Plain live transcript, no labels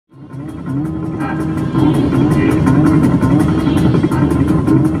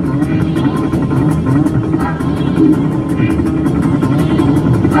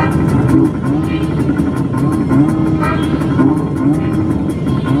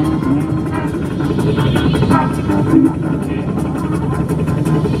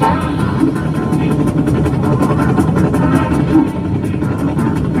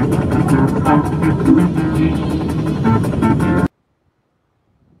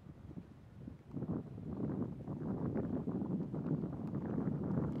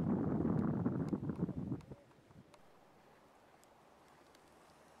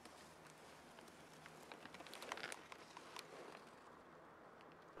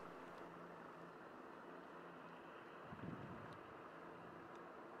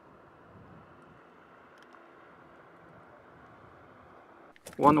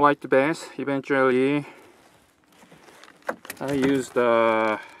One white bass. Eventually I used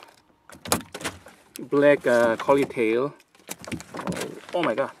the black collie tail. Oh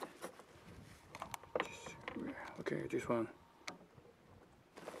my god. Okay, this one.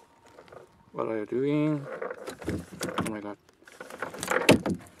 What are you doing? Oh my god.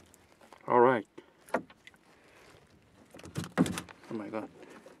 Alright. Oh my god.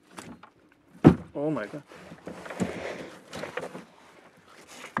 Oh my god.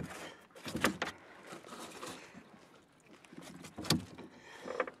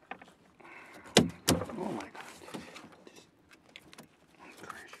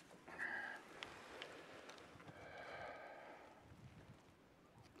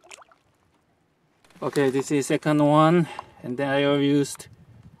 Okay, this is second one, and then I used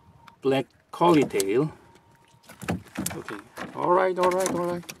black collie tail. Okay, alright.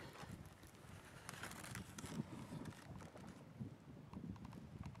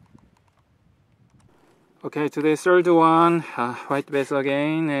 Okay, today's third one, white bass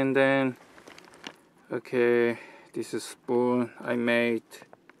again, and then, okay, this is spoon I made,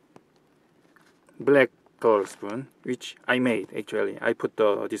 black color spoon, which I made actually. I put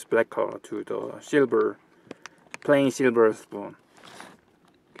this black color to the silver, plain silver spoon.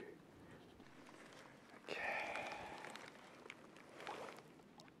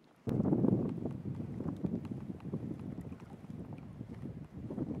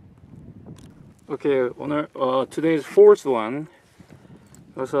 Okay, today's fourth one.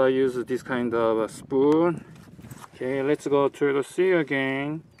 Also I use this kind of a spoon. Okay, let's go to the sea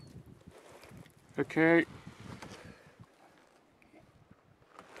again. Okay.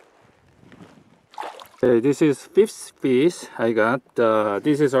 Okay, this is fifth fish I got.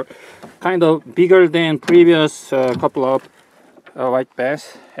 This is a kind of bigger than previous couple of white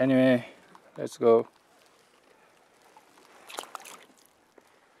bass. Anyway, let's go.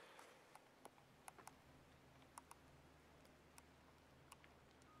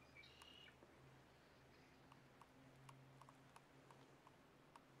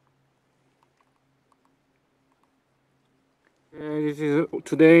 This is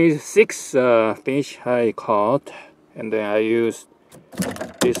today's sixth fish I caught, and then I used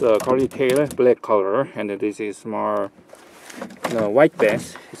this curly tail, black color, and this is more white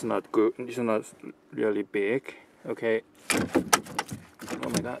bass. It's not good. It's not really big. Okay. Oh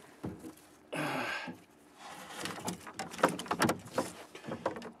my god.